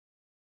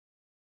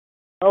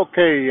Ok,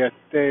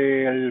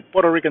 el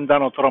Puerto Rican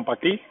Donald Trump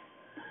aquí.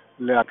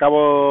 Le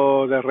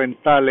acabo de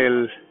rentar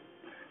el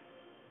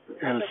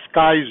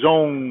Sky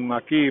Zone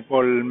aquí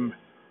por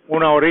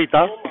una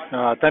horita,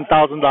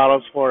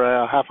 $10,000 for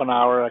half an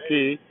hour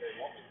aquí.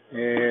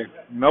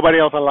 Nobody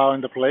else allowed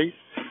in the place.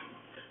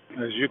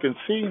 As you can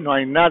see, no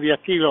hay nadie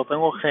aquí, lo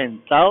tengo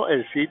rentado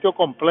el sitio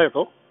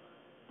completo.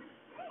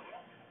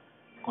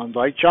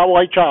 Cuando hay chavo,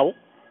 hay chavo.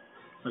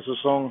 Esos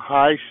son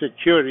high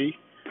security.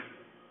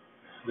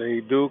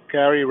 They do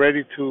carry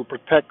ready to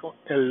protect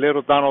el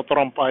little Donald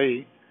Trump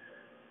ahí.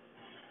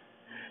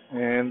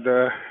 And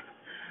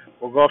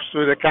we'll go up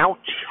to the couch,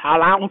 a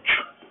lounge.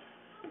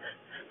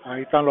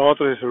 Ahí están los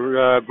otros,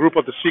 group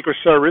of the Secret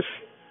Service.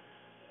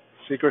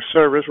 Secret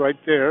Service right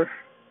there.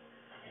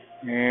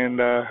 And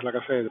like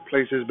I said, the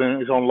place is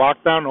on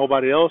lockdown.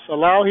 Nobody else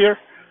allowed here.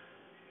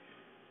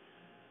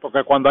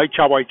 Porque cuando hay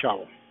chavo, hay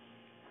chavo.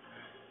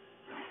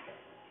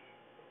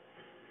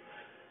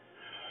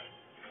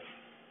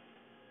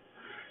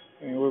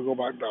 And we'll go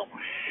back down.